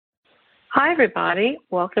Hi, everybody.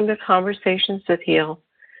 Welcome to Conversations with Heal.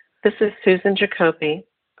 This is Susan Jacobi.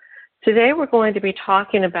 Today, we're going to be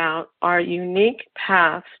talking about our unique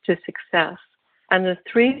paths to success and the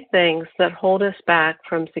three things that hold us back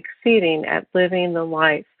from succeeding at living the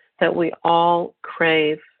life that we all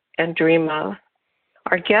crave and dream of.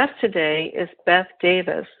 Our guest today is Baeth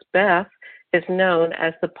Davis. Baeth is known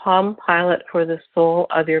as the Palm Pilot for the soul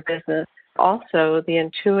of your business, also the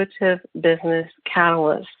intuitive business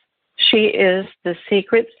catalyst. She is the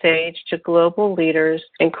secret sage to global leaders,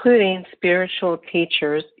 including spiritual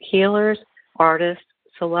teachers, healers, artists,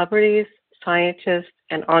 celebrities, scientists,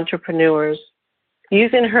 and entrepreneurs.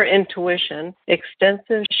 Using her intuition,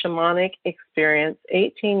 extensive shamanic experience,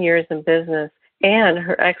 18 years in business, and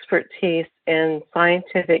her expertise in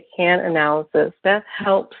scientific hand analysis, Baeth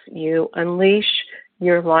helps you unleash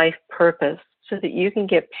your life purpose so that you can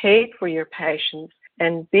get paid for your passions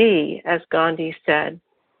and be, as Gandhi said,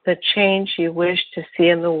 the change you wish to see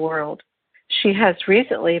in the world. She has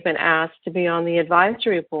recently been asked to be on the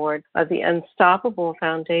advisory board of the Unstoppable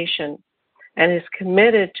Foundation and is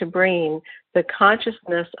committed to bringing the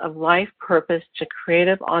consciousness of life purpose to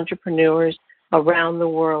creative entrepreneurs around the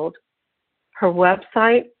world. Her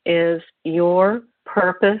website is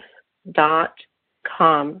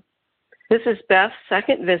yourpurpose.com. This is Baeth's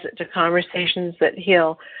second visit to Conversations That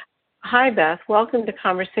Heal. Hi, Baeth. Welcome to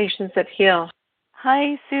Conversations That Heal.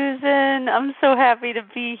 Hi, Susan. I'm so happy to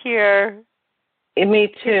be here.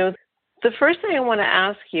 Me too. The first thing I want to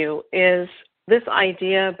ask you is this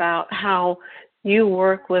idea about how you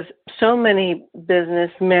work with so many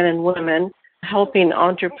businessmen and women helping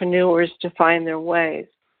entrepreneurs to find their ways.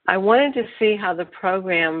 I wanted to see how the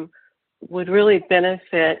program would really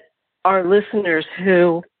benefit our listeners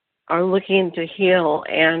who are looking to heal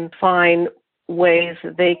and find ways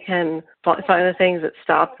that they can find the things that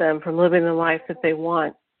stop them from living the life that they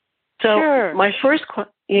want. So sure. my first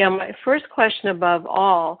question above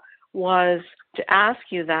all was to ask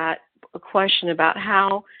you a question about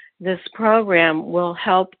how this program will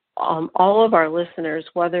help all of our listeners,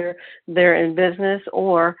 whether they're in business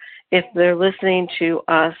or if they're listening to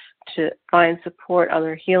us to find support on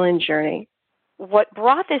their healing journey. What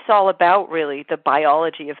brought this all about, really, the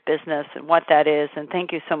biology of business and what that is, and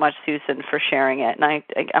thank you so much, Susan, for sharing it. And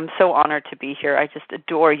I'm so honored to be here. I just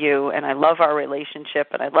adore you, and I love our relationship,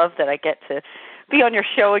 and I love that I get to be on your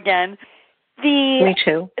show again. Me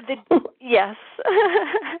too. Yes.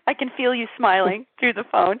 I can feel you smiling through the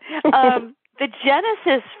phone. The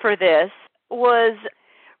genesis for this was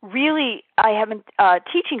really, I have been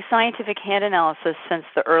teaching scientific hand analysis since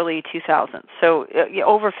the early 2000s. So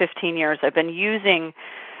over 15 years, I've been using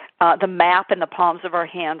the map in the palms of our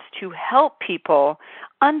hands to help people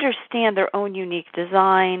understand their own unique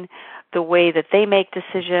design, the way that they make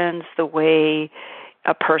decisions, the way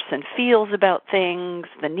a person feels about things,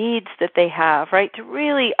 the needs that they have, right? To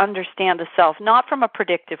really understand the self, not from a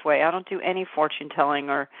predictive way. I don't do any fortune telling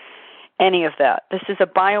or any of that. This is a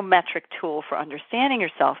biometric tool for understanding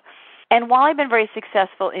yourself. And while I've been very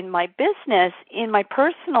successful in my business, in my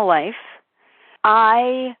personal life,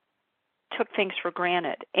 I took things for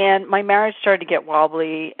granted. And my marriage started to get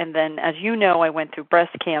wobbly. And then, as you know, I went through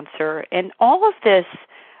breast cancer. And all of this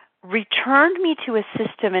returned me to a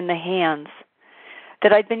system in the hands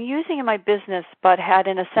that I'd been using in my business but had,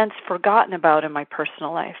 in a sense, forgotten about in my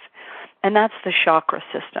personal life. And that's the chakra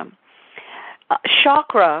system.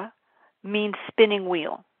 Chakra means spinning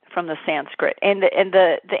wheel from the Sanskrit. And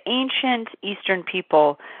the ancient Eastern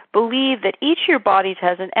people believe that each of your bodies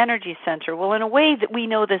has an energy center. Well, in a way that we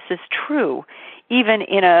know this is true, even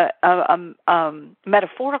in a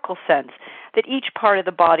metaphorical sense, that each part of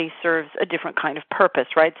the body serves a different kind of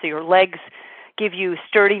purpose, right? So your legs give you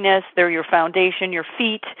sturdiness. They're your foundation. Your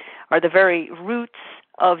feet are the very roots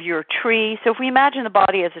of your tree. So if we imagine the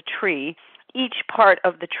body as a tree, each part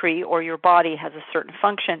of the tree or your body has a certain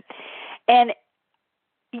function. And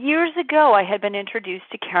years ago, I had been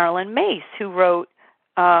introduced to Carolyn Mace, who wrote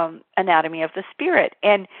Anatomy of the Spirit.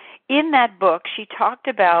 And in that book, she talked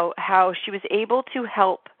about how she was able to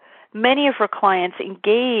help many of her clients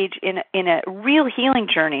engage in a real healing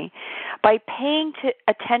journey by paying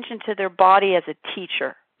attention to their body as a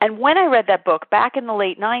teacher. And when I read that book back in the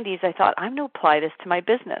late 90s, I thought, I'm going to apply this to my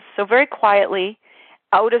business. So very quietly,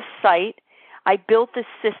 out of sight, I built this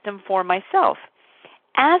system for myself.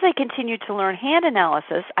 As I continued to learn hand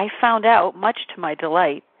analysis, I found out, much to my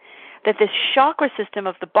delight, that this chakra system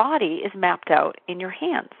of the body is mapped out in your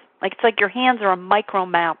hands. It's like your hands are a micro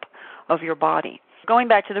map of your body. Going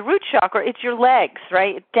back to the root chakra, it's your legs,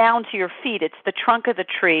 right? Down to your feet. It's the trunk of the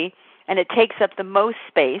tree, and it takes up the most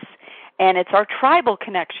space, and it's our tribal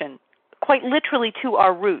connection, quite literally to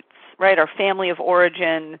our roots, right? Our family of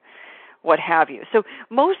origin, what have you. So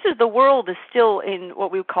most of the world is still in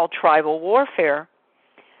what we would call tribal warfare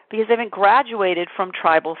because they haven't graduated from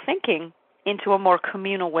tribal thinking into a more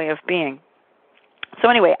communal way of being. So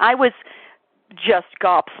anyway, I was just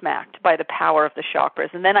gobsmacked by the power of the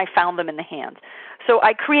chakras, and then I found them in the hands. So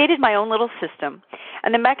I created my own little system,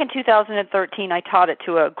 and then back in 2013, I taught it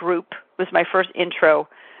to a group. It was my first intro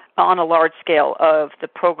on a large scale of the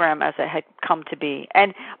program as it had come to be.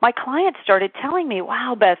 And my clients started telling me,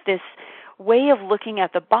 wow, Beth, this way of looking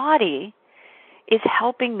at the body is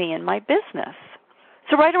helping me in my business.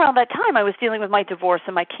 So right around that time, I was dealing with my divorce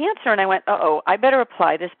and my cancer, and I went, I better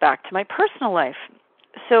apply this back to my personal life.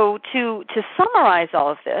 So to summarize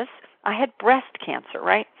all of this, I had breast cancer,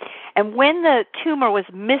 right? And when the tumor was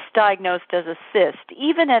misdiagnosed as a cyst,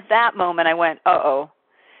 even at that moment, I went,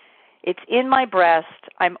 it's in my breast.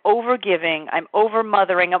 I'm over-giving. I'm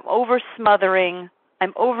over-mothering. I'm over-smothering.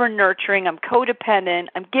 I'm over-nurturing. I'm codependent.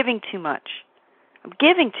 I'm giving too much.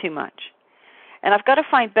 And I've got to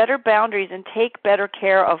find better boundaries and take better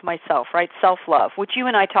care of myself, right? Self-love, which you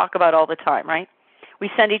and I talk about all the time, right? We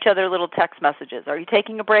send each other little text messages. Are you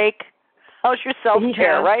taking a break? How's your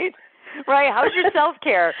self-care, right? Right, how's your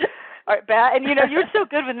self-care? All right, Beth, and you're so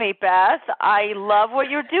good with me, Beth. I love what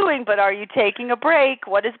you're doing, but are you taking a break?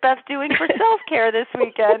 What is Beth doing for self-care this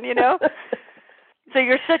weekend, So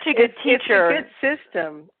you're such a good teacher. It's a good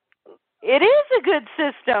system. It is a good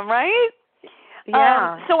system, right?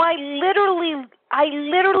 Yeah. So I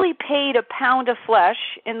literally paid a pound of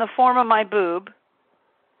flesh in the form of my boob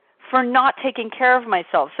for not taking care of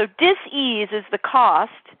myself. So dis-ease is the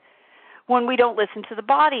cost when we don't listen to the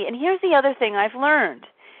body. And here's the other thing I've learned.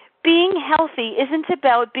 Being healthy isn't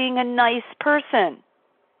about being a nice person.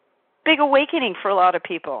 Big awakening for a lot of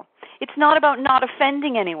people. It's not about not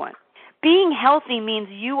offending anyone. Being healthy means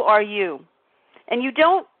you are you. And you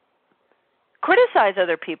don't criticize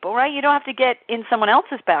other people, right? You don't have to get in someone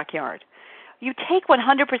else's backyard. You take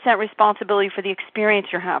 100% responsibility for the experience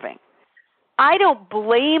you're having. I don't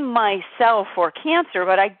blame myself for cancer,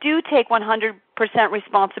 but I do take 100%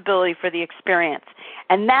 responsibility for the experience.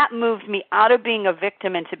 And that moved me out of being a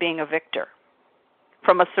victim into being a victor,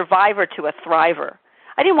 from a survivor to a thriver.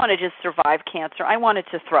 I didn't want to just survive cancer. I wanted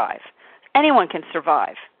to thrive. Anyone can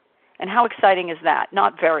survive. And how exciting is that?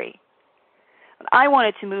 Not very. I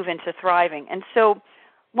wanted to move into thriving. And so,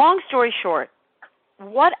 long story short,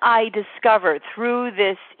 what I discovered through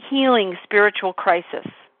this healing spiritual crisis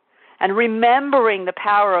and remembering the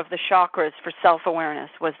power of the chakras for self-awareness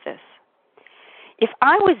was this. If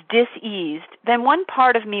I was dis-eased, then one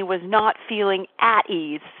part of me was not feeling at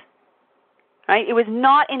ease. Right? It was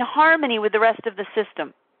not in harmony with the rest of the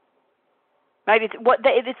system. Right?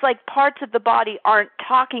 It's like parts of the body aren't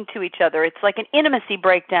talking to each other. It's like an intimacy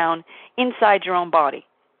breakdown inside your own body.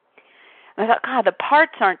 And I thought, God, the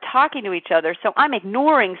parts aren't talking to each other, so I'm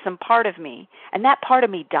ignoring some part of me, and that part of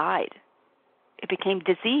me died. It became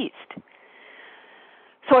diseased.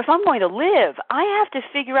 So if I'm going to live, I have to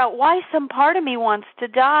figure out why some part of me wants to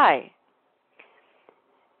die.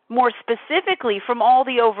 More specifically, from all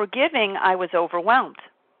the overgiving, I was overwhelmed.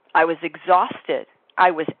 I was exhausted. I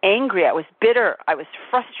was angry. I was bitter. I was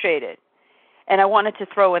frustrated. And I wanted to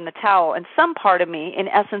throw in the towel. And some part of me, in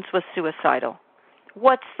essence, was suicidal.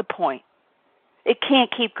 What's the point? It can't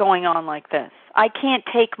keep going on like this. I can't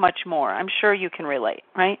take much more. I'm sure you can relate,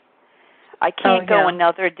 right? I can't go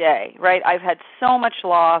another day, right? I've had so much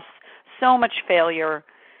loss, so much failure.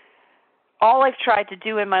 All I've tried to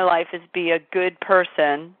do in my life is be a good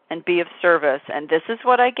person and be of service, and this is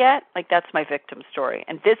what I get? Like, that's my victim story.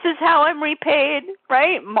 And this is how I'm repaid,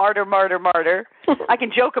 right? Martyr, martyr, martyr. I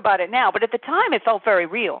can joke about it now, but at the time it felt very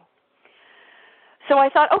real. So I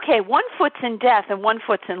thought, okay, one foot's in death and one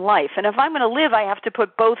foot's in life, and if I'm going to live, I have to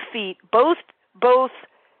put both feet, both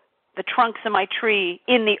the trunks of my tree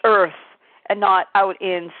in the earth and not out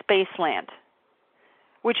in spaceland,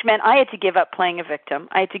 which meant I had to give up playing a victim.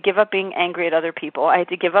 I had to give up being angry at other people. I had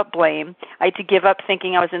to give up blame. I had to give up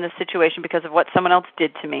thinking I was in this situation because of what someone else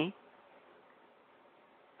did to me.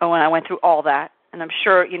 Oh, and I went through all that. And I'm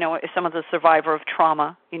sure, if someone's a survivor of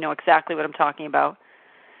trauma, you know exactly what I'm talking about.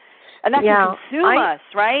 And that can consume us,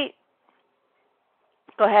 right?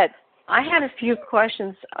 Go ahead. I had a few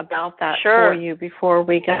questions about that for you before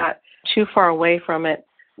we got too far away from it.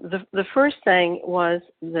 The first thing was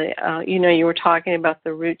you were talking about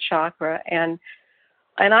the root chakra, and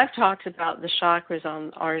I've talked about the chakras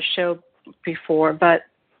on our show before, but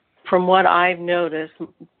from what I've noticed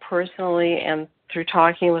personally and through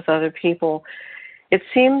talking with other people, it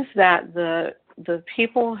seems that the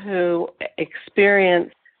people who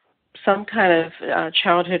experience some kind of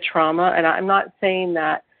childhood trauma, and I'm not saying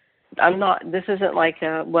that this isn't like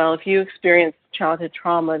well, if you experienced childhood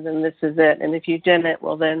trauma, then this is it. And if you didn't,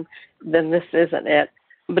 well, then this isn't it.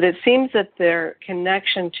 But it seems that their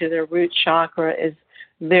connection to their root chakra is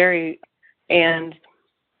very, and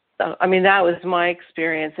I mean, that was my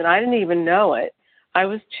experience, and I didn't even know it. I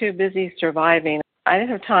was too busy surviving. I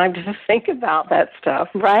didn't have time to think about that stuff.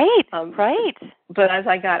 Right, right. But as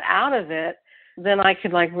I got out of it, then I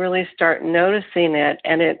could like really start noticing it,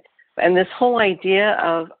 and this whole idea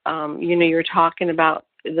of, you're talking about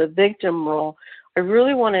the victim role. I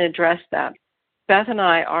really want to address that. Beth and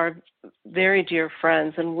I are very dear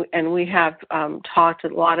friends, and we have talked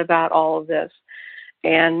a lot about all of this.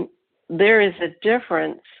 And there is a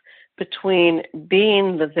difference between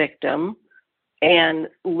being the victim and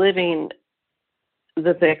living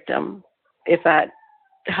the victim, if that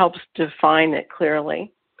helps define it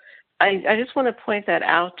clearly. I just want to point that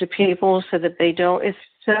out to people so that they don't. It's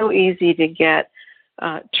so easy to get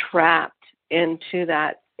trapped into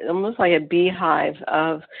that, almost like a beehive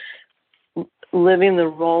of living the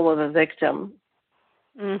role of a victim.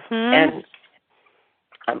 Mm-hmm. And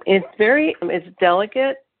it's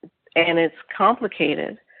delicate and it's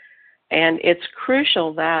complicated, and it's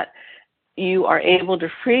crucial that you are able to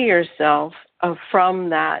free yourself from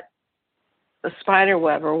that spider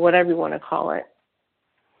web, or whatever you want to call it.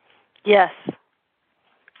 Yes,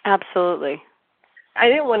 absolutely. I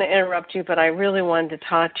didn't want to interrupt you, but I really wanted to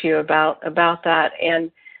talk to you about that.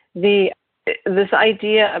 And this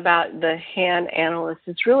idea about the hand analyst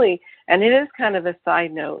is really, and it is kind of a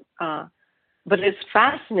side note, but it's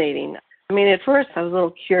fascinating. I mean, at first I was a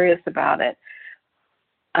little curious about it.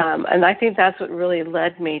 And I think that's what really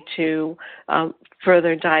led me to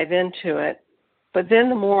further dive into it. But then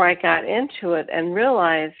the more I got into it and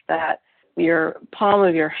realized that your palm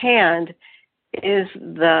of your hand is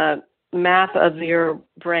the map of your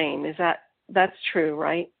brain. That's true,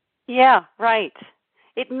 right? Yeah, right.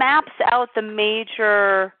 It maps out the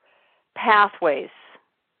major pathways,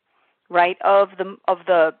 right, of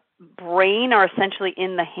the brain are essentially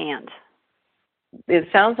in the hand. It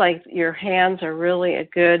sounds like your hands are really a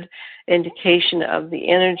good indication of the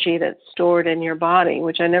energy that's stored in your body,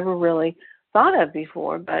 which I never really thought of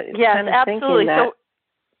before. But it's yes, kind of absolutely. Thinking that. So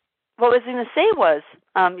what I was going to say was,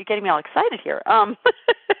 you're getting me all excited here, that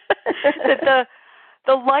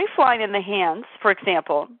the lifeline in the hands, for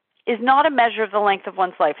example, is not a measure of the length of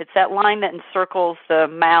one's life. It's that line that encircles the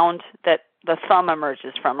mound that the thumb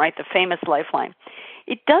emerges from, right, the famous lifeline.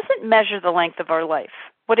 It doesn't measure the length of our life.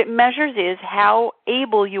 What it measures is how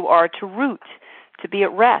able you are to root, to be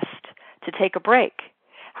at rest, to take a break,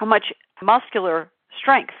 how much muscular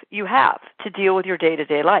strength you have to deal with your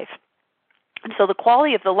day-to-day life. And so the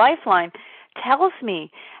quality of the lifeline tells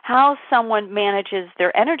me how someone manages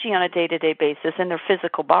their energy on a day-to-day basis in their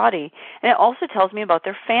physical body. And it also tells me about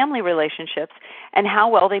their family relationships and how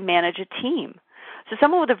well they manage a team. So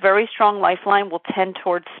someone with a very strong lifeline will tend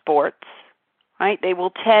towards sports, right? They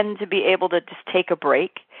will tend to be able to just take a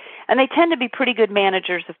break. And they tend to be pretty good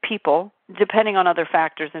managers of people, depending on other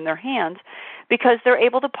factors in their hands, because they're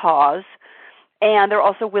able to pause, and they're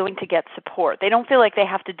also willing to get support. They don't feel like they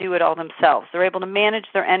have to do it all themselves. They're able to manage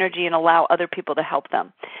their energy and allow other people to help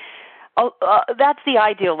them. That's the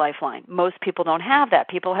ideal lifeline. Most people don't have that.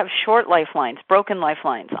 People have short lifelines, broken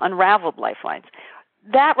lifelines, unraveled lifelines.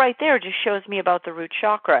 That right there just shows me about the root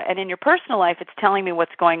chakra. And in your personal life, it's telling me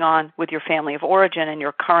what's going on with your family of origin and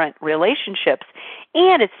your current relationships.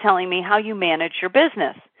 And it's telling me how you manage your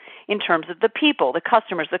business in terms of the people, the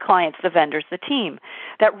customers, the clients, the vendors, the team.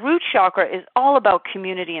 That root chakra is all about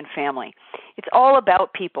community and family. It's all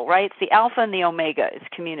about people, right? It's the alpha and the omega is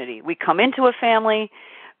community. We come into a family,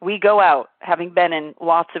 we go out, having been in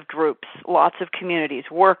lots of groups, lots of communities,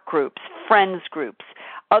 work groups, friends groups,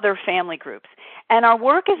 other family groups. And our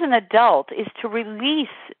work as an adult is to release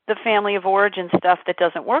the family of origin stuff that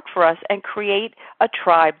doesn't work for us and create a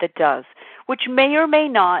tribe that does, which may or may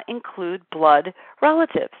not include blood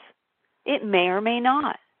relatives. It may or may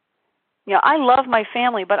not. You know, I love my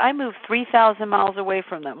family, but I moved 3,000 miles away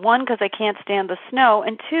from them. One, because I can't stand the snow,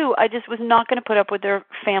 and two, I just was not going to put up with their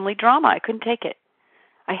family drama. I couldn't take it.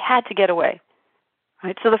 I had to get away.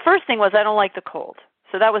 Right? So the first thing was I don't like the cold.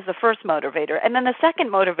 So that was the first motivator. And then the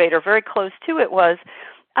second motivator, very close to it, was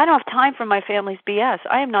I don't have time for my family's BS.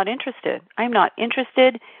 I am not interested. I am not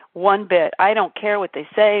interested one bit. I don't care what they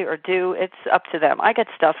say or do. It's up to them. I got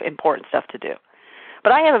important stuff to do.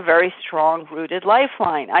 But I have a very strong rooted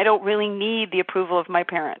lifeline. I don't really need the approval of my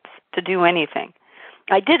parents to do anything.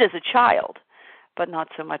 I did as a child, but not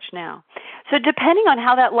so much now. So depending on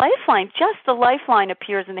how that lifeline, just the lifeline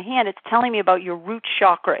appears in the hand, it's telling me about your root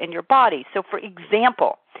chakra in your body. So for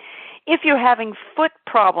example, If you're having foot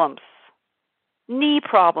problems, knee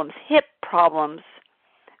problems, hip problems,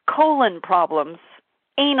 colon problems,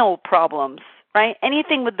 anal problems, right?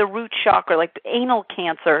 Anything with the root chakra, like anal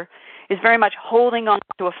cancer, is very much holding on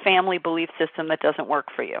to a family belief system that doesn't work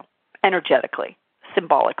for you, energetically,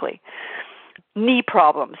 symbolically. Knee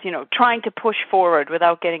problems, trying to push forward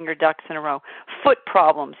without getting your ducks in a row. Foot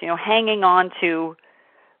problems, hanging on to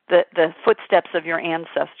the footsteps of your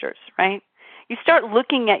ancestors, right? You start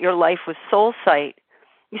looking at your life with soul sight.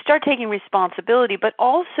 You start taking responsibility, but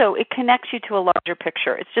also it connects you to a larger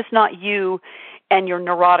picture. It's just not you and your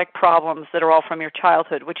neurotic problems that are all from your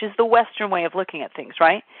childhood, which is the Western way of looking at things,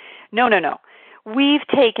 right? No. We've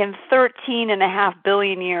taken 13.5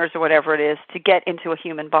 billion years or whatever it is to get into a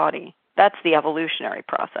human body. That's the evolutionary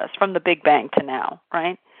process from the Big Bang to now,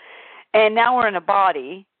 right? And now we're in a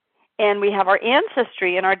body, and we have our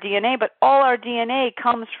ancestry and our DNA, but all our DNA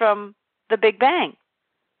comes from the Big Bang.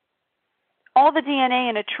 All the DNA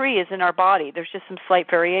in a tree is in our body. There's just some slight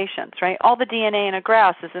variations, right? All the DNA in a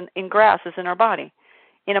grass is in grass is in our body.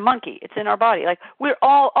 In a monkey, it's in our body. Like we're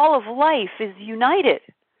all of life is united.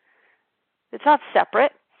 It's not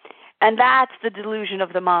separate. And that's the delusion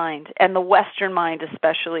of the mind, and the Western mind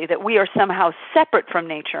especially, that we are somehow separate from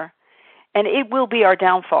nature, and it will be our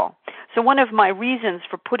downfall. So one of my reasons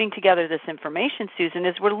for putting together this information, Susan,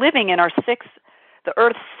 is we're living in the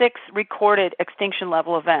Earth's sixth recorded extinction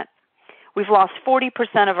level event. We've lost 40%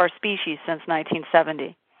 of our species since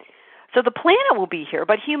 1970. So the planet will be here,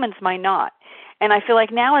 but humans might not. And I feel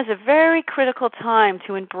like now is a very critical time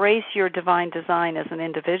to embrace your divine design as an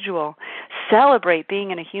individual, celebrate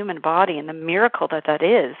being in a human body and the miracle that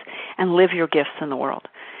is, and live your gifts in the world.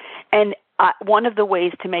 And one of the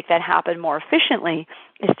ways to make that happen more efficiently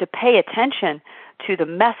is to pay attention to the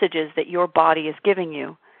messages that your body is giving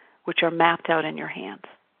you, which are mapped out in your hands.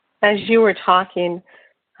 As you were talking,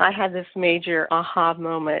 I had this major aha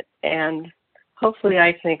moment, and hopefully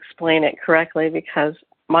I can explain it correctly because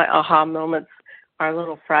my aha moments are a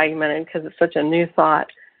little fragmented because it's such a new thought.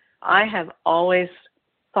 I have always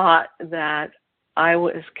thought that I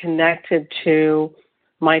was connected to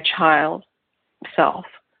my child self.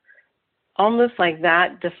 Almost like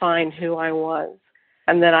that defined who I was.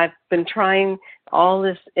 And that I've been trying all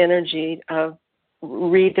this energy of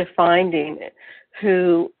redefining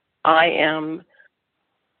who I am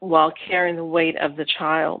while carrying the weight of the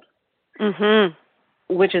child,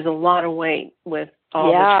 which is a lot of weight with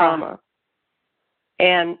all the trauma.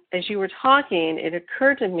 And as you were talking, it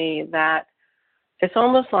occurred to me that it's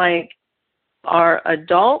almost like our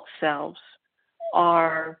adult selves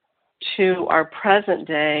are to our present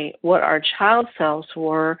day what our child selves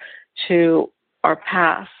were to our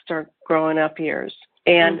past or growing up years.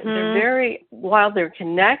 And they're while they're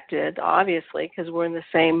connected, obviously, because we're in the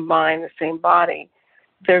same mind, the same body,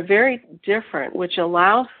 they're very different, which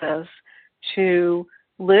allows us to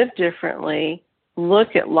live differently,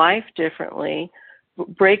 look at life differently,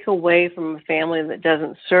 break away from a family that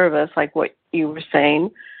doesn't serve us, like what you were saying,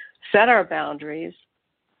 set our boundaries,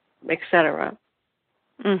 etc.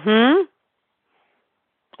 I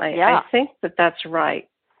think that's right.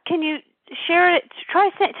 Can you share it? Try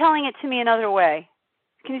telling it to me another way.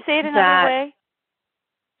 Can you say it another way?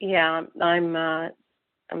 Yeah,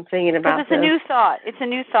 I'm thinking about this. It's a new thought. It's a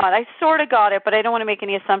new thought. I sort of got it, but I don't want to make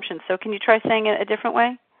any assumptions. So can you try saying it a different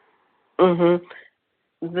way?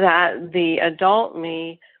 That the adult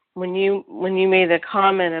me, when you made the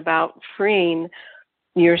comment about freeing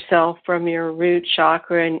yourself from your root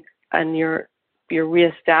chakra and you're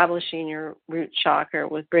reestablishing your root chakra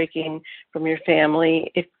with breaking from your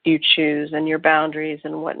family if you choose and your boundaries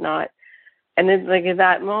and whatnot. And then like at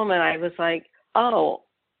that moment I was like, oh,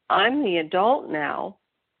 I'm the adult now.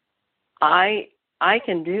 I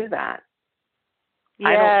can do that. Yes.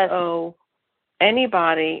 I don't owe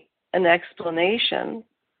anybody an explanation,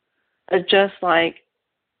 just like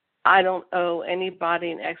I don't owe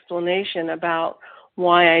anybody an explanation about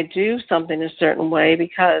why I do something a certain way,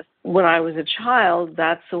 because when I was a child,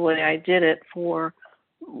 that's the way I did it for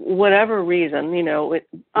whatever reason, and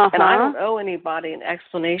I don't owe anybody an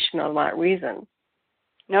explanation on that reason.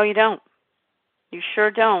 No, you don't. You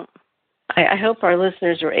sure don't. I hope our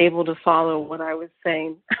listeners are able to follow what I was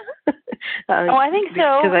saying. I think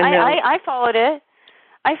so. I followed it.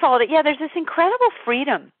 Yeah, there's this incredible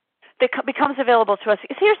freedom that becomes available to us.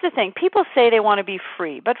 Here's the thing. People say they want to be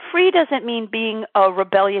free, but free doesn't mean being a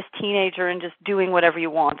rebellious teenager and just doing whatever you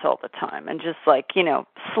want all the time and just slacking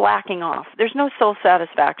off. There's no soul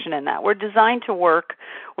satisfaction in that. We're designed to work.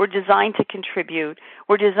 We're designed to contribute.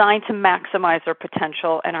 We're designed to maximize our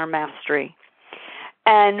potential and our mastery.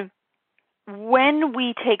 And when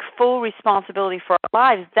we take full responsibility for our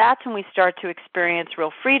lives, that's when we start to experience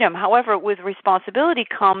real freedom. However, with responsibility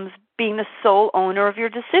comes being the sole owner of your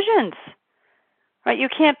decisions, right? You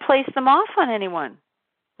can't place them off on anyone,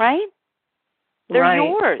 right? They're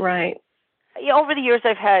yours. Right. Over the years,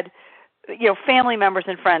 I've had, family members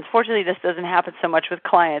and friends. Fortunately, this doesn't happen so much with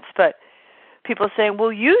clients, but people saying,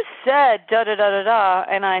 well, you said da-da-da-da-da,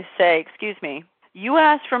 and I say, excuse me, you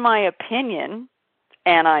asked for my opinion,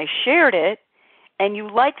 and I shared it, and you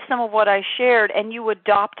liked some of what I shared, and you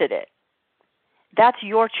adopted it. That's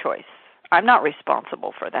your choice. I'm not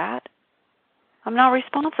responsible for that. I'm not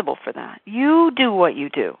responsible for that. You do what you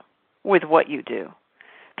do with what you do.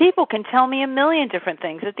 People can tell me a million different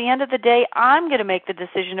things. At the end of the day, I'm going to make the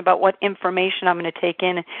decision about what information I'm going to take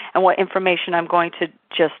in and what information I'm going to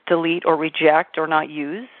just delete or reject or not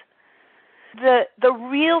use. The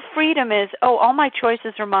real freedom is, all my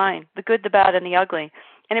choices are mine, the good, the bad, and the ugly.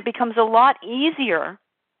 And it becomes a lot easier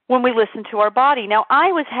when we listen to our body. Now,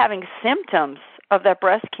 I was having symptoms of that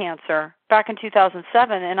breast cancer back in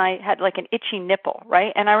 2007, and I had like an itchy nipple,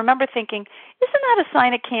 right? And I remember thinking, isn't that a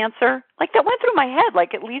sign of cancer? Like that went through my head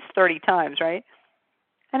like at least 30 times, right?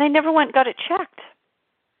 And I never went and got it checked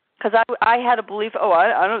because I had a belief,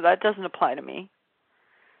 I don't know, that doesn't apply to me.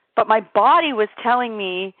 But my body was telling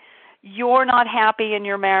me, you're not happy in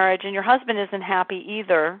your marriage and your husband isn't happy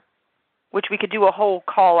either, which we could do a whole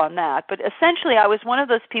call on that. But essentially, I was one of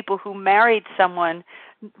those people who married someone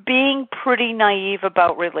being pretty naive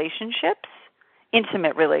about relationships,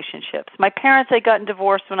 intimate relationships. My parents had gotten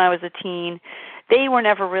divorced when I was a teen. They were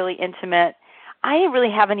never really intimate. I didn't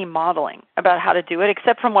really have any modeling about how to do it,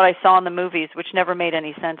 except from what I saw in the movies, which never made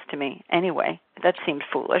any sense to me. Anyway, that seemed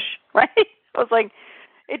foolish, right? I was like,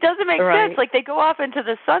 it doesn't make sense. Like they go off into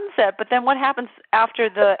the sunset, but then what happens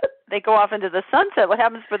after they go off into the sunset? What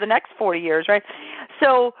happens for the next 40 years, right?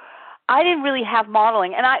 So I didn't really have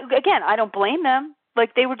modeling. And I don't blame them.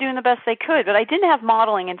 Like they were doing the best they could, but I didn't have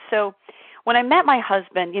modeling. And so when I met my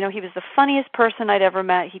husband, he was the funniest person I'd ever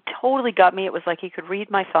met. He totally got me. It was like he could read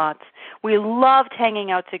my thoughts. We loved hanging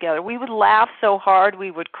out together. We would laugh so hard we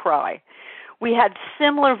would cry. We had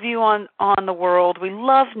similar view on the world. We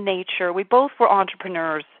loved nature. We both were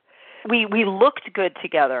entrepreneurs. We looked good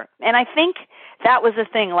together. And I think that was the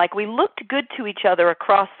thing. Like we looked good to each other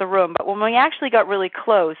across the room, but when we actually got really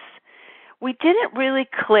close, we didn't really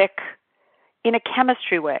click in a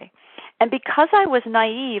chemistry way. And because I was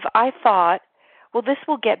naive, I thought, well, this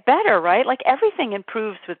will get better, right? Like everything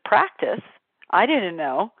improves with practice. I didn't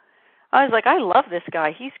know. I was like, I love this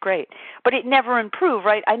guy. He's great. But it never improved,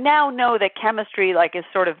 right? I now know that chemistry is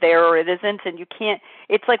sort of there or it isn't, and you can't,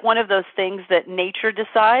 it's like one of those things that nature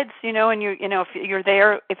decides, and if you're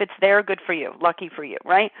there, if it's there, good for you, lucky for you,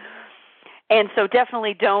 right? And so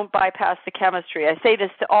definitely don't bypass the chemistry. I say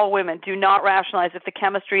this to all women. Do not rationalize if the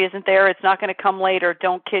chemistry isn't there, it's not going to come later.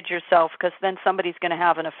 Don't kid yourself because then somebody's going to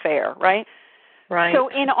have an affair, right? Right. So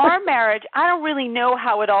in our marriage, I don't really know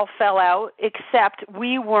how it all fell out, except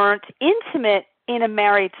we weren't intimate in a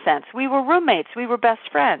married sense. We were roommates. We were best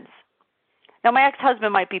friends. Now, my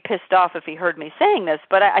ex-husband might be pissed off if he heard me saying this,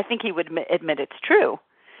 but I think he would admit it's true.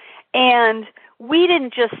 And we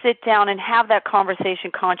didn't just sit down and have that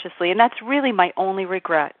conversation consciously, and that's really my only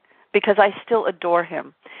regret because I still adore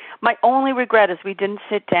him. My only regret is we didn't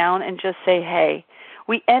sit down and just say, hey,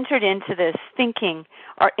 we entered into this thinking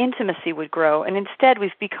our intimacy would grow, and instead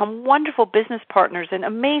we've become wonderful business partners and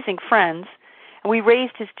amazing friends. And we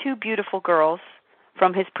raised his two beautiful girls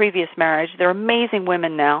from his previous marriage. They're amazing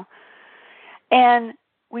women now. And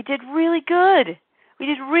we did really good. We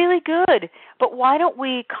did really good. But why don't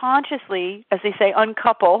we consciously, as they say,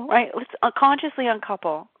 uncouple, right? Let's consciously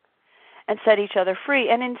uncouple and set each other free.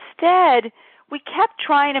 And instead, we kept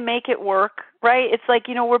trying to make it work, right? It's like,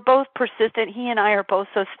 we're both persistent. He and I are both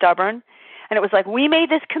so stubborn. And it was like, we made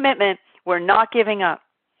this commitment. We're not giving up.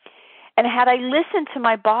 And had I listened to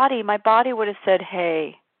my body would have said,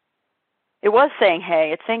 hey. It was saying,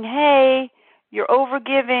 hey. It's saying, hey, you're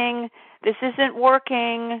overgiving. This isn't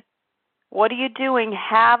working. What are you doing?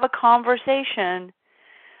 Have a conversation.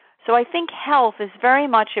 So I think health is very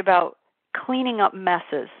much about cleaning up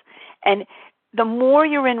messes. And the more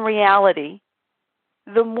you're in reality,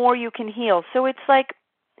 the more you can heal. So it's like,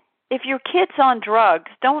 if your kid's on drugs,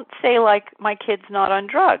 don't say like, my kid's not on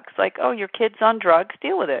drugs. Like, oh, your kid's on drugs,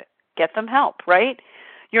 deal with it. Get them help, right?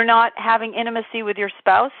 You're not having intimacy with your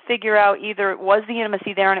spouse, figure out either was the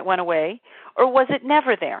intimacy there and it went away, or was it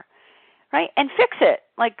never there, right? And fix it.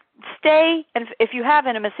 Like, stay, and if you have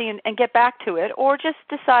intimacy, and get back to it, or just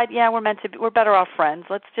decide, yeah, we're better off friends.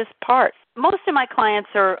 Let's just part. Most of my clients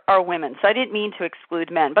are women, so I didn't mean to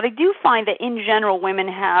exclude men, but I do find that in general, women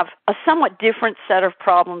have a somewhat different set of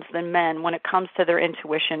problems than men when it comes to their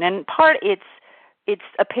intuition. And part it's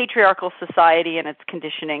a patriarchal society and its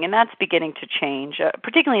conditioning, and that's beginning to change,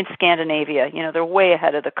 particularly in Scandinavia. You know, they're way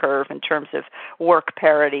ahead of the curve in terms of work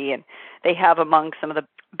parity, and they have among some of the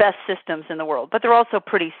best systems in the world. But they're also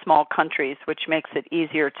pretty small countries, which makes it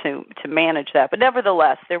easier to manage that. But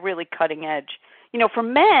nevertheless, they're really cutting edge. You know, for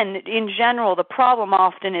men, in general, the problem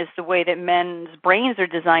often is the way that men's brains are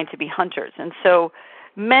designed to be hunters. And so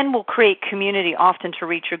men will create community often to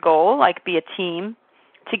reach a goal, like be a team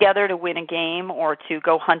together to win a game or to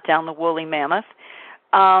go hunt down the woolly mammoth.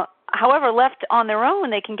 However, left on their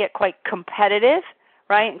own, they can get quite competitive,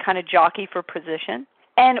 right, and kind of jockey for position.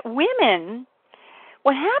 And women,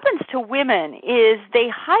 what happens to women is they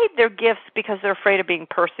hide their gifts because they're afraid of being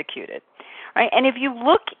persecuted, right? And if you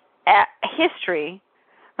look at history,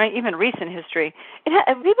 right, even recent history,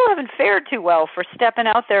 people haven't fared too well for stepping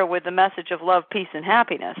out there with the message of love, peace, and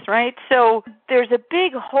happiness, right? So there's a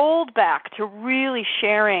big holdback to really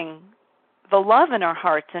sharing the love in our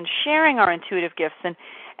hearts and sharing our intuitive gifts and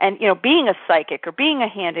you know, being a psychic or being a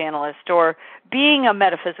hand analyst or being a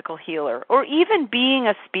metaphysical healer or even being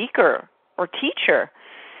a speaker or teacher.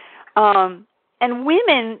 And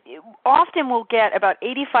women often will get about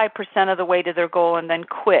 85% of the way to their goal and then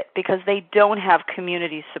quit because they don't have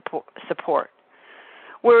community support.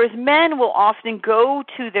 Whereas men will often go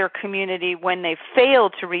to their community when they fail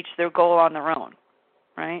to reach their goal on their own,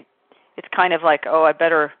 right? It's kind of like, oh, I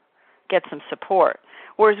better get some support.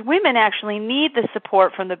 Whereas women actually need the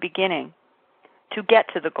support from the beginning to get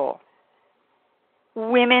to the goal.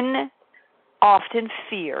 Women often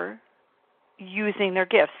fear using their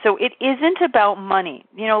gifts. So it isn't about money.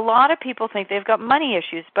 You know, a lot of people think they've got money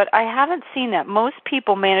issues, but I haven't seen that. Most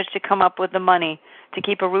people manage to come up with the money to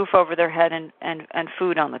keep a roof over their head and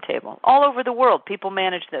food on the table. All over the world, people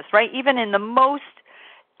manage this, right? Even in the most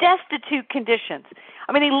destitute conditions.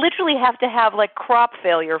 I mean, they literally have to have like crop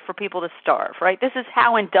failure for people to starve, right? This is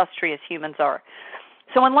how industrious humans are.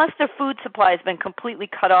 So unless their food supply has been completely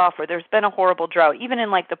cut off or there's been a horrible drought, even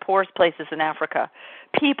in like the poorest places in Africa,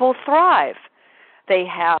 people thrive. They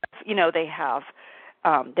have, you know, they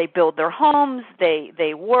build their homes,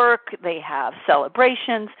 they work, they have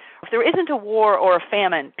celebrations. If there isn't a war or a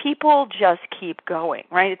famine, people just keep going,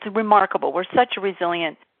 right? It's remarkable. We're such a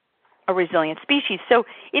resilient species. So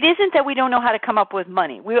it isn't that we don't know how to come up with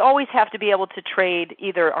money. We always have to be able to trade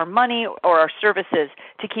either our money or our services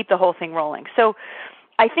to keep the whole thing rolling. So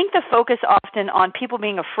I think the focus often on people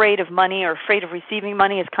being afraid of money or afraid of receiving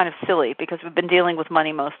money is kind of silly because we've been dealing with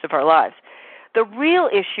money most of our lives. The real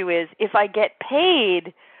issue is if I get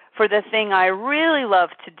paid for the thing I really love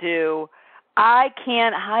to do, I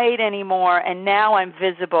can't hide anymore, and now I'm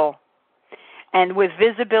visible. And with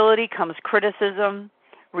visibility comes criticism,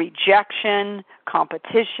 rejection,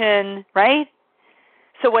 competition, right?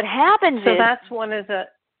 So what happens is... that's one of the...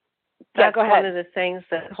 That's one of the things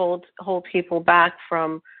that hold people back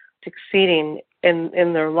from succeeding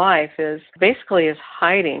in their life is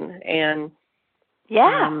hiding. And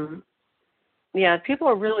people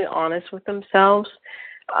are really honest with themselves.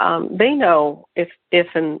 They know if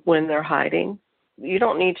and when they're hiding. You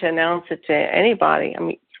don't need to announce it to anybody. I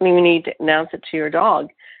mean, you need to announce it to your dog,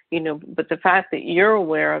 you know. But the fact that you're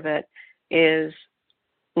aware of it is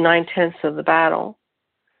 9/10 of the battle.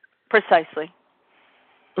 Precisely.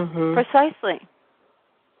 Mm-hmm. Precisely.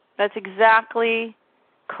 That's exactly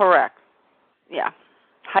correct. Yeah,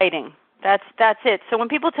 hiding. That's it. So when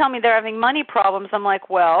people tell me they're having money problems, I'm like,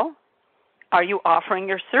 well, are you offering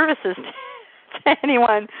your services to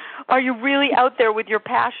anyone? Are you really out there with your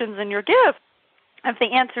passions and your gifts? If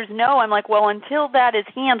the answer is no, I'm like, well, until that is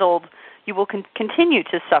handled, you will continue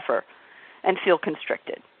to suffer and feel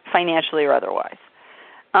constricted, financially or otherwise.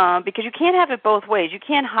 Because you can't have it both ways. You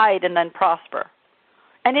can't hide and then prosper.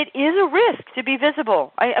 And it is a risk to be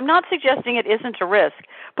visible. I'm not suggesting it isn't a risk,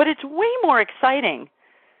 but it's way more exciting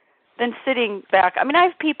than sitting back. I mean, I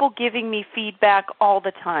have people giving me feedback all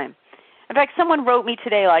the time. In fact, someone wrote me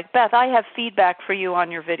today like, Beth, I have feedback for you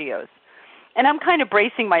on your videos. And I'm kind of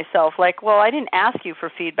bracing myself like, well, I didn't ask you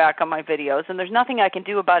for feedback on my videos, and there's nothing I can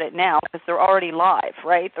do about it now because they're already live,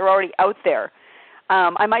 right? They're already out there.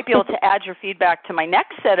 I might be able to add your feedback to my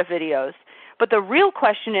next set of videos, but the real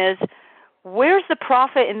question is, where's the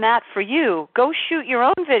profit in that for you? Go shoot your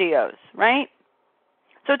own videos, right?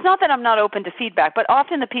 So it's not that I'm not open to feedback, but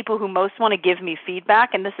often the people who most want to give me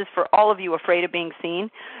feedback, and this is for all of you afraid of being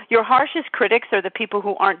seen, your harshest critics are the people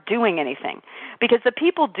who aren't doing anything. Because the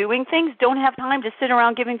people doing things don't have time to sit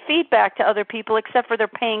around giving feedback to other people except for their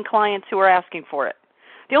paying clients who are asking for it.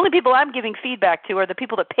 The only people I'm giving feedback to are the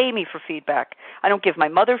people that pay me for feedback. I don't give my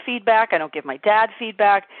mother feedback. I don't give my dad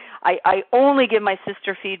feedback. I only give my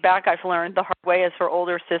sister feedback. I've learned the hard way as her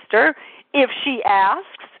older sister. If she asks,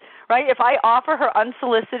 right? If I offer her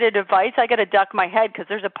unsolicited advice, I got to duck my head because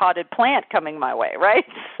there's a potted plant coming my way, right?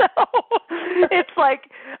 So it's like,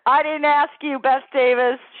 I didn't ask you, Baeth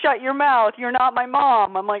Davis, shut your mouth. You're not my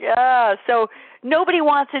mom. I'm like, So nobody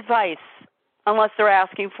wants advice unless they're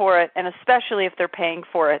asking for it, and especially if they're paying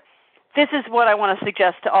for it. This is what I want to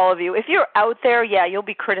suggest to all of you. If you're out there, yeah, you'll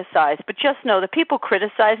be criticized, but just know the people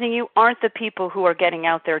criticizing you aren't the people who are getting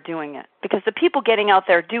out there doing it, because the people getting out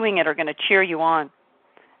there doing it are going to cheer you on.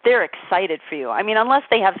 They're excited for you. I mean, unless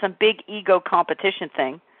they have some big ego competition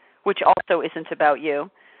thing, which also isn't about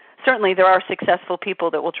you. Certainly there are successful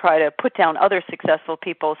people that will try to put down other successful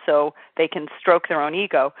people so they can stroke their own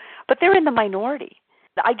ego, but they're in the minority.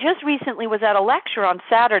 I just recently was at a lecture on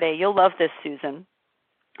Saturday. You'll love this, Susan.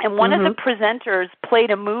 And one of the presenters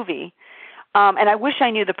played a movie, and I wish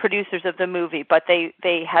I knew the producers of the movie, but they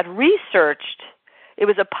had researched. It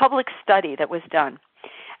was a public study that was done.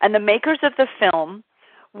 And the makers of the film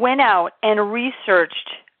went out and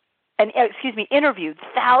interviewed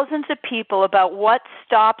thousands of people about what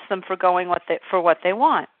stops them from going for what they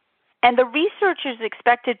want. And the researchers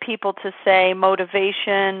expected people to say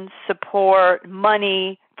motivation, support,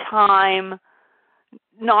 money, time,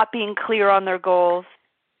 not being clear on their goals.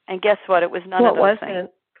 And guess what? It was none of those things.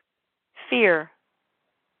 Fear.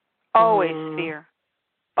 Always fear.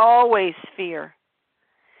 Always fear.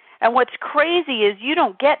 And what's crazy is you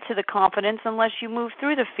don't get to the confidence unless you move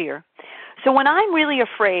through the fear. So when I'm really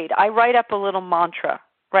afraid, I write up a little mantra,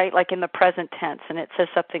 right, like in the present tense, and it says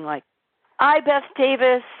something like, I, Baeth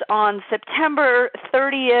Davis, on September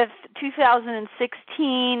 30th,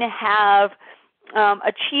 2016, have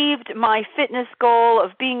achieved my fitness goal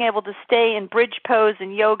of being able to stay in bridge pose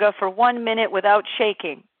in yoga for 1 minute without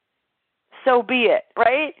shaking. So be it,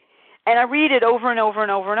 right? And I read it over and over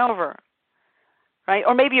and over and over. Right?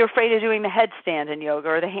 Or maybe you're afraid of doing the headstand in yoga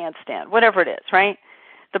or the handstand, whatever it is, right?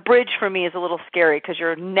 The bridge for me is a little scary because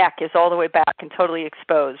your neck is all the way back and totally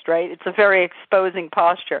exposed, right? It's a very exposing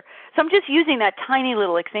posture. So I'm just using that tiny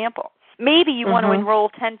little example. Maybe you want to enroll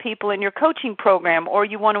 10 people in your coaching program, or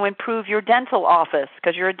you want to improve your dental office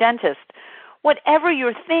because you're a dentist. Whatever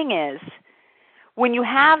your thing is, when you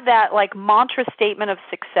have that like mantra statement of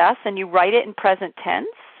success and you write it in present tense,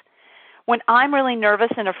 when I'm really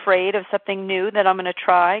nervous and afraid of something new that I'm going to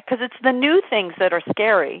try, because it's the new things that are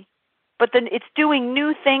scary, but then it's doing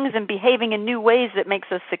new things and behaving in new ways that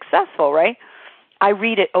makes us successful, right? I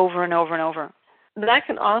read it over and over and over. That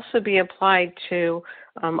can also be applied to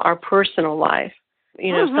our personal life.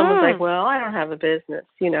 You know, someone's like, well, I don't have a business,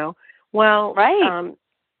 you know. Well, right.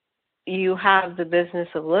 You have the business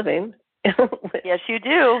of living. Yes, you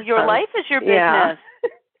do. Your life is your business.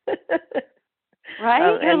 Yeah.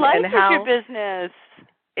 Right? Your life is your business.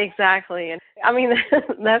 Exactly. And I mean,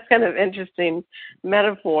 that's kind of interesting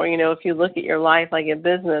metaphor, you know, if you look at your life like a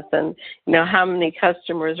business and, you know, how many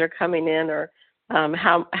customers are coming in, or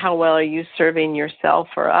how well are you serving yourself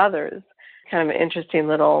or others? Kind of an interesting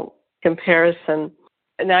little comparison.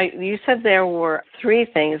 Now, you said there were 3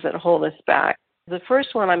 things that hold us back. The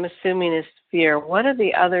first one, I'm assuming, is fear. What are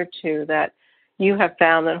the other 2 that you have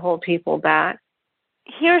found that hold people back?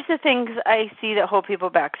 Here's the things I see that hold people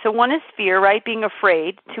back. So one is fear, right? Being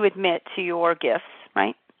afraid to admit to your gifts,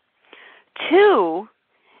 right? 2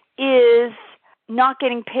 is not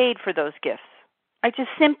getting paid for those gifts. Right? Just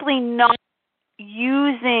simply not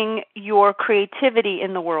using your creativity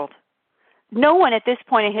in the world. No one at this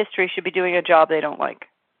point in history should be doing a job they don't like.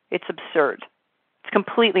 It's absurd. It's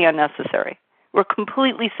completely unnecessary. We're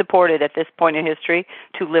completely supported at this point in history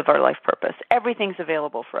to live our life purpose. Everything's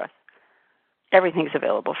available for us. Everything's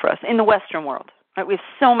available for us in the Western world. Right? We have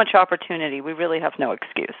so much opportunity. We really have no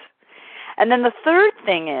excuse. And then the third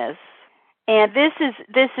thing is, and this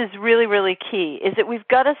is really, really key, is that we've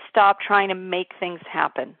got to stop trying to make things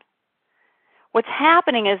happen. What's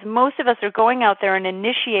happening is most of us are going out there and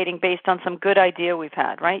initiating based on some good idea we've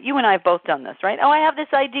had, right? You and I have both done this, right? Oh, I have this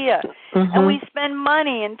idea. And we spend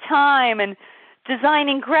money and time and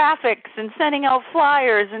designing graphics and sending out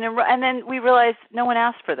flyers, and then we realize no one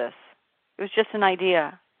asked for this. It was just an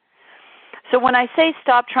idea. So when I say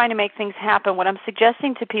stop trying to make things happen, what I'm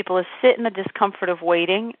suggesting to people is sit in the discomfort of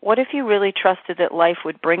waiting. What if you really trusted that life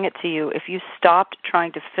would bring it to you if you stopped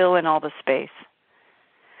trying to fill in all the space?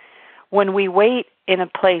 When we wait in a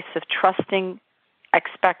place of trusting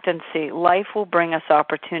expectancy, life will bring us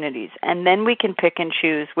opportunities, and then we can pick and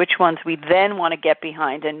choose which ones we then want to get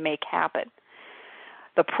behind and make happen.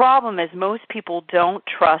 The problem is most people don't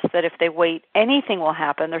trust that if they wait, anything will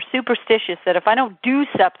happen. They're superstitious that if I don't do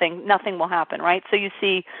something, nothing will happen, right? So you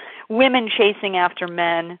see women chasing after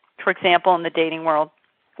men, for example, in the dating world,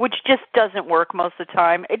 which just doesn't work most of the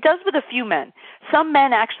time. It does with a few men. Some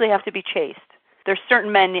men actually have to be chased. There's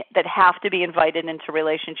certain men that have to be invited into a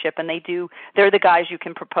relationship, and they're the guys you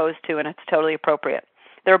can propose to, and it's totally appropriate.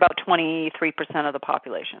 They're about 23% of the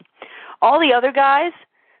population. All the other guys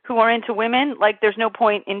who are into women, like there's no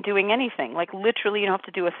point in doing anything. Like literally you don't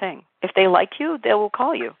have to do a thing. If they like you, they will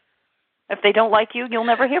call you. If they don't like you, you'll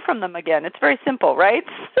never hear from them again. It's very simple, right?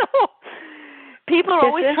 So people are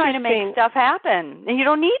always trying to make stuff happen, and you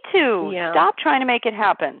don't need to. Yeah. Stop trying to make it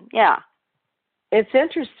happen. Yeah. It's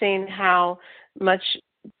interesting how much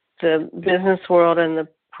the business world and the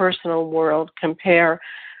personal world compare,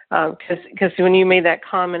 because when you made that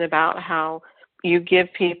comment about how you give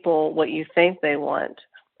people what you think they want,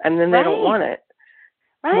 and then they don't want it.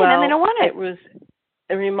 Right, well, and they don't want it.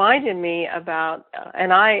 It reminded me about,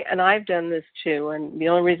 and I've done this too, and the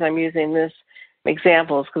only reason I'm using this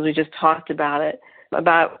example is because we just talked about it,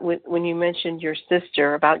 about when you mentioned your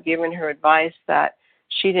sister, about giving her advice that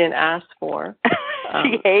she didn't ask for.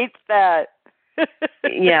 She hates that.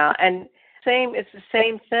 Yeah, and it's the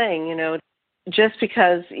same thing, you know, just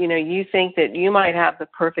because, you know, you think that you might have the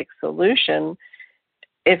perfect solution,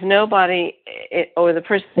 if nobody or the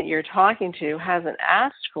person that you're talking to hasn't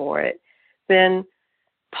asked for it, then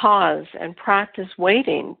pause and practice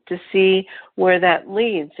waiting to see where that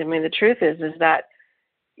leads. I mean, the truth is that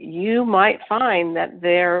you might find that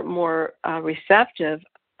they're more receptive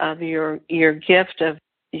of your gift of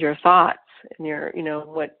your thoughts and your, you know,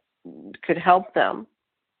 what could help them.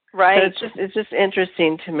 Right. So it's just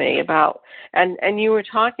interesting to me about, and you were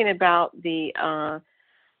talking about the,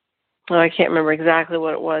 I can't remember exactly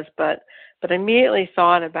what it was, but I immediately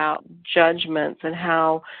thought about judgments and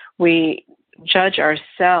how we judge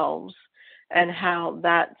ourselves and how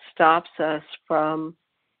that stops us from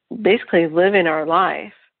basically living our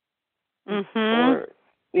life, or,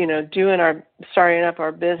 you know, starting up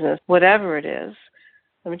our business, whatever it is.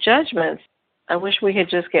 Judgments, I wish we could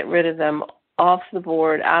just get rid of them off the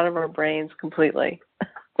board, out of our brains completely.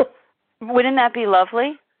 Wouldn't that be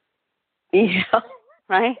lovely? Yeah.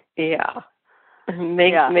 Right? Yeah.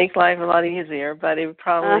 Make life a lot easier, but it would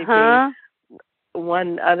probably be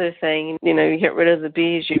one other thing. You know, you get rid of the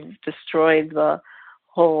bees, you've destroyed the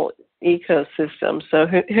whole ecosystem. So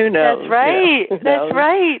who knows? That's right. You know, That's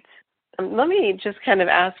right. Let me just kind of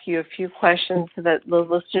ask you a few questions so that the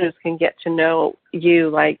listeners can get to know you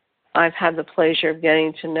like I've had the pleasure of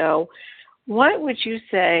getting to know. What would you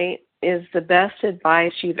say is the best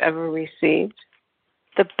advice you've ever received?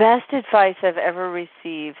 The best advice I've ever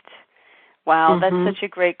received. Wow, that's such a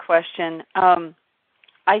great question.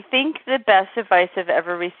 I think the best advice I've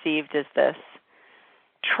ever received is this.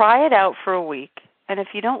 Try it out for a week, and if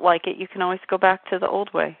you don't like it, you can always go back to the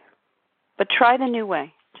old way. But try the new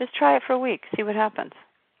way. Just try it for a week, see what happens.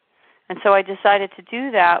 And so I decided to do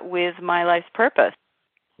that with my life's purpose.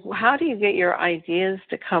 How do you get your ideas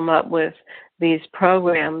to come up with these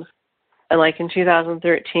programs, like in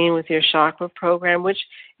 2013 with your chakra program, which,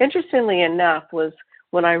 interestingly enough, was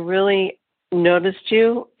when I really noticed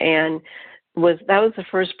you, and that was the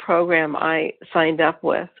first program I signed up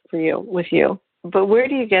with you. But where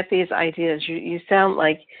do you get these ideas? You sound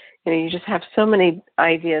like, you know, you just have so many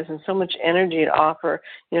ideas and so much energy to offer.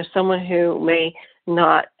 You know, someone who may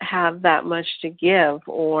not have that much to give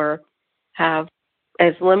or have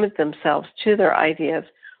as limit themselves to their ideas.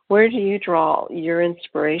 Where do you draw your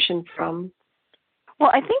inspiration from? Well,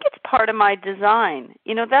 I think it's part of my design.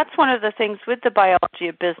 You know, that's one of the things with the biology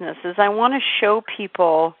of business is I want to show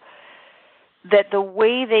people that the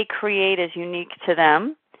way they create is unique to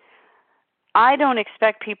them. I don't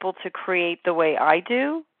expect people to create the way I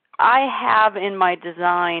do. I have in my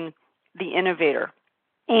design the innovator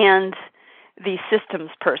and the systems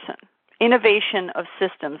person. Innovation of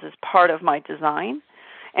systems is part of my design.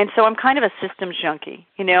 And so I'm kind of a systems junkie.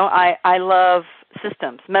 You know, I love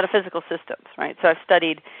systems, metaphysical systems, right? So I've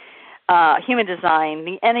studied human design,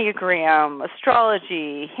 the Enneagram,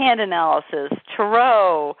 astrology, hand analysis,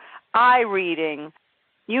 tarot, eye reading,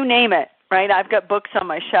 you name it, right? I've got books on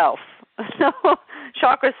my shelf. So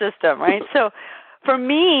chakra system, right? So for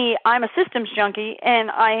me, I'm a systems junkie, and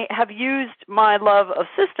I have used my love of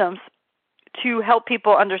systems to help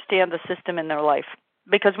people understand the system in their life.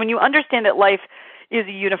 Because when you understand that life is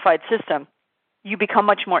a unified system, you become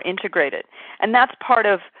much more integrated. And that's part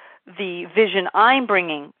of the vision I'm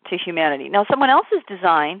bringing to humanity. Now, someone else's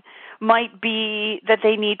design might be that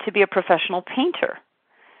they need to be a professional painter,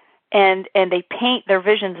 and they paint their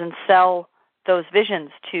visions and sell those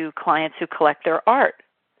visions to clients who collect their art,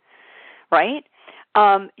 right?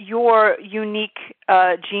 Your unique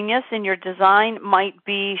genius in your design might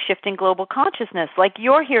be shifting global consciousness, like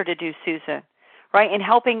you're here to do, Susan, right? And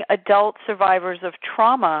helping adult survivors of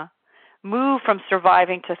trauma move from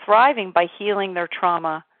surviving to thriving by healing their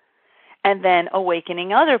trauma and then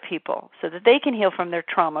awakening other people so that they can heal from their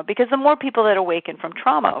trauma. Because the more people that awaken from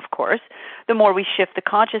trauma, of course, the more we shift the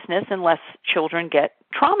consciousness and less children get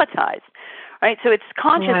traumatized. Right? So it's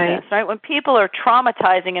consciousness, right? When people are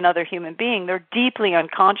traumatizing another human being, they're deeply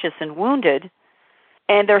unconscious and wounded,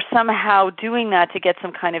 and they're somehow doing that to get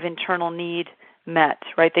some kind of internal need met,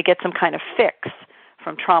 right? They get some kind of fix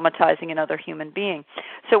from traumatizing another human being.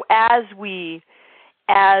 So as we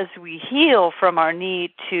heal from our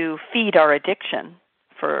need to feed our addiction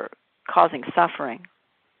for causing suffering,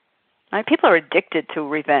 right? People are addicted to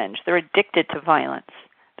revenge. They're addicted to violence.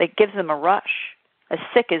 That gives them a rush. As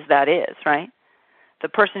sick as that is, right? The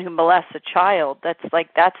person who molests a child,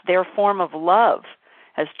 that's their form of love,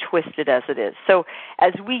 as twisted as it is. So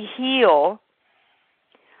as we heal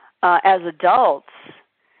as adults,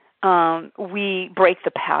 we break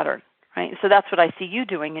the pattern, right? So that's what I see you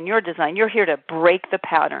doing in your design. You're here to break the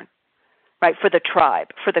pattern, right? For the tribe,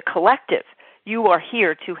 for the collective. You are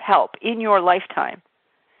here to help in your lifetime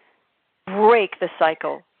break the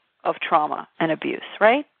cycle of trauma and abuse,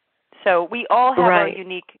 right? So we all have our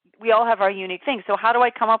unique things. So how do I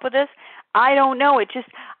come up with this? I don't know.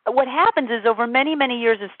 What happens is over many, many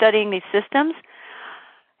years of studying these systems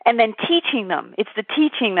and then teaching them, it's the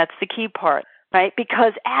teaching that's the key part, right?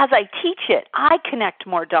 Because as I teach it, I connect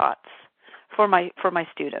more dots for my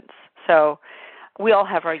students. So we all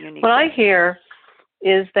have our unique What things. I hear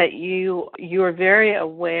is that you are very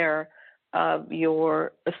aware of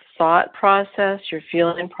your thought process, your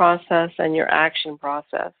feeling process, and your action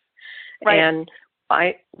process. Right. And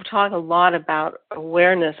I talk a lot about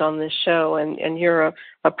awareness on this show, and you're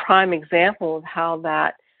a prime example of how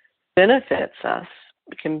that benefits us.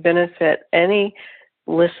 It can benefit any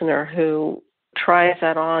listener who tries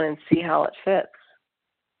that on and see how it fits.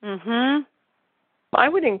 Mm-hmm. I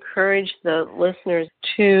would encourage the listeners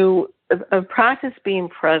to practice being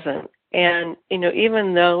present. And,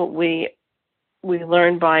 even though we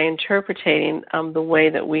learn by interpreting the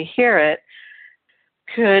way that we hear it,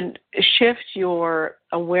 could shift your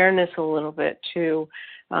awareness a little bit to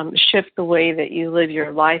shift the way that you live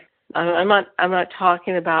your life. I'm not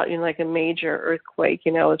talking about like a major earthquake.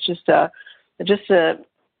 It's just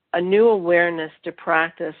a new awareness to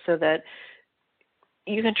practice so that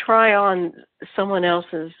you can try on someone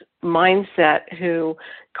else's mindset who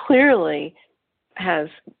clearly has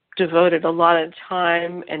devoted a lot of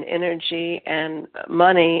time and energy and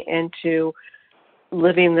money into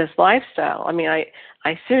living this lifestyle. I mean,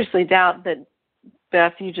 I seriously doubt that,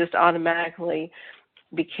 Beth, you just automatically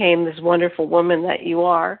became this wonderful woman that you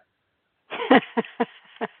are.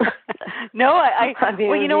 No, I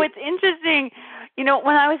mean, it's interesting.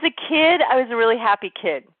 When I was a kid, I was a really happy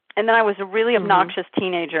kid. And then I was a really obnoxious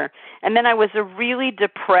teenager. And then I was a really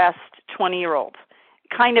depressed 20-year-old,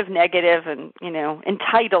 kind of negative and,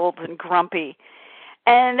 entitled and grumpy.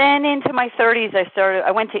 And then into my 30s,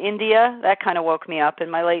 I went to India. That kind of woke me up. In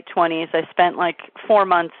my late 20s, I spent like 4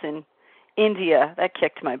 months in India. That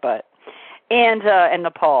kicked my butt. And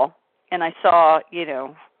Nepal. And I saw,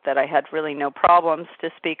 that I had really no problems to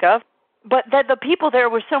speak of. But that the people there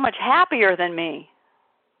were so much happier than me.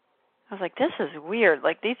 I was like, this is weird.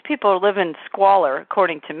 Like, these people live in squalor,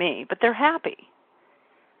 according to me, but they're happy.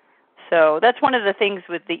 So that's one of the things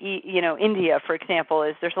with India, for example,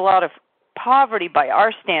 is there's a lot of poverty by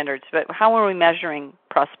our standards, but how are we measuring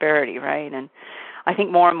prosperity, right? And I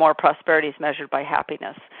think more and more prosperity is measured by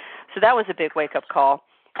happiness. So that was a big wake-up call.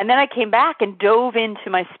 And then I came back and dove into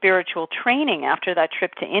my spiritual training after that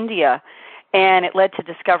trip to India, and it led to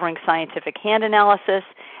discovering scientific hand analysis,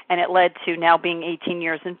 and it led to now being 18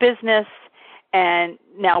 years in business, and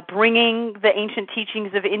now bringing the ancient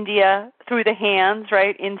teachings of India through the hands,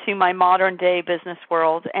 right, into my modern-day business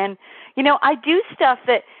world. And, I do stuff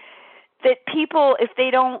that people, if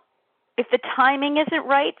the timing isn't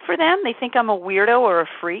right for them, they think I'm a weirdo or a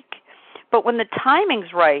freak. But when the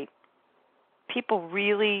timing's right, people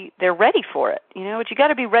really, they're ready for it, but you got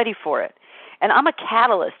to be ready for it. And I'm a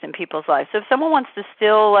catalyst in people's lives. So if someone wants to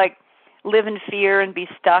still live in fear and be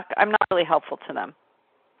stuck, I'm not really helpful to them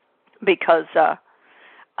because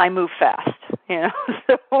I move fast,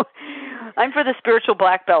 So I'm for the spiritual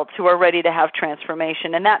black belts who are ready to have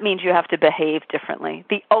transformation, and that means you have to behave differently.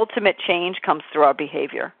 The ultimate change comes through our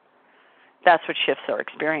behavior. That's what shifts our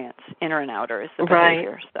experience, inner and outer, is the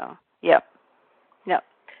behavior. Right. So, yep.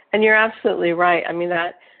 And you're absolutely right. I mean,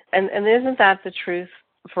 that, and isn't that the truth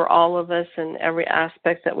for all of us in every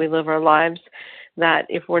aspect that we live our lives, that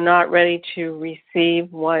if we're not ready to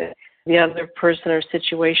receive what the other person or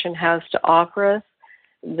situation has to offer us,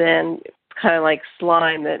 then kind of like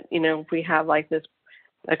slime that, if we have like this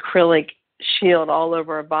acrylic shield all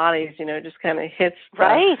over our bodies, it just kind of hits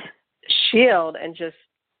the shield and just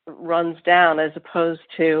runs down, as opposed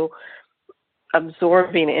to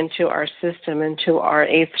absorbing into our system, into our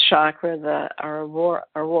 8th chakra, our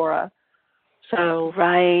aurora. So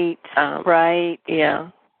right. Yeah.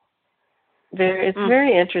 It's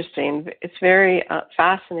very interesting. It's very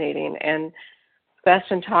fascinating. And Beth's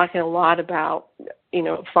been talking a lot about,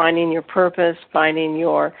 finding your purpose, finding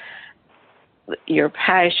your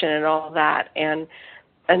passion and all that. And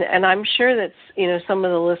I'm sure that, some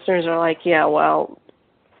of the listeners are like, yeah, well,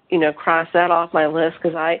 cross that off my list,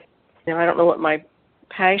 because I don't know what my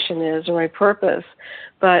passion is or my purpose.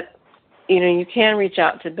 But, you can reach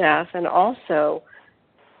out to Beth. And also,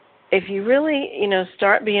 if you really,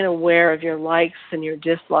 start being aware of your likes and your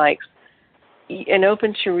dislikes and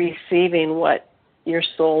open to receiving what your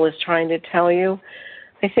soul is trying to tell you,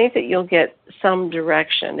 I think that you'll get some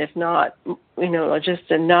direction, if not, just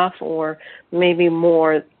enough or maybe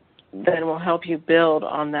more than will help you build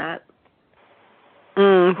on that.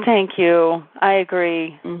 Thank you. I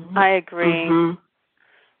agree. Mm-hmm. I agree.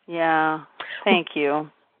 Mm-hmm. Yeah. Thank you.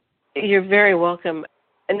 You're very welcome.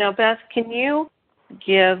 And now, Beth, can you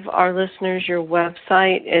give our listeners your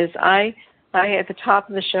website? I at the top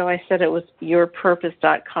of the show, I said it was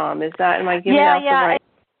yourpurpose.com. Am I giving out the right?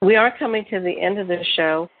 We are coming to the end of the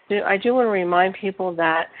show. I do want to remind people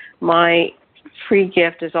that my free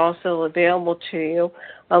gift is also available to you,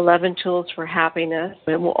 11 Tools for Happiness.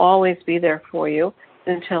 It will always be there for you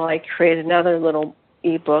until I create another little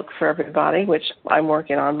ebook for everybody, which I'm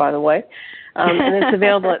working on, by the way. And it's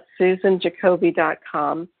available at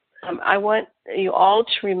SusanJacobi.com. I want you all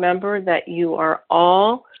to remember that you are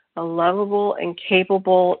all a lovable and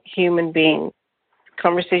capable human being.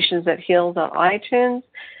 Conversations That Heals on iTunes,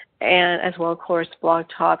 and as well, of course, Blog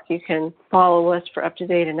Talk. You can follow us for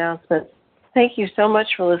up-to-date announcements. Thank you so much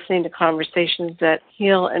for listening to Conversations That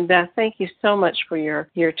Heal. And Beth, thank you so much for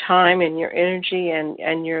your time and your energy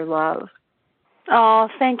and your love. Oh,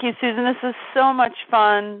 thank you, Susan. This is so much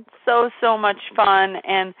fun, so much fun,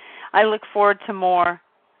 and I look forward to more.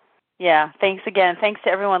 Yeah, thanks again. Thanks to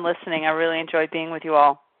everyone listening. I really enjoyed being with you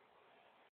all.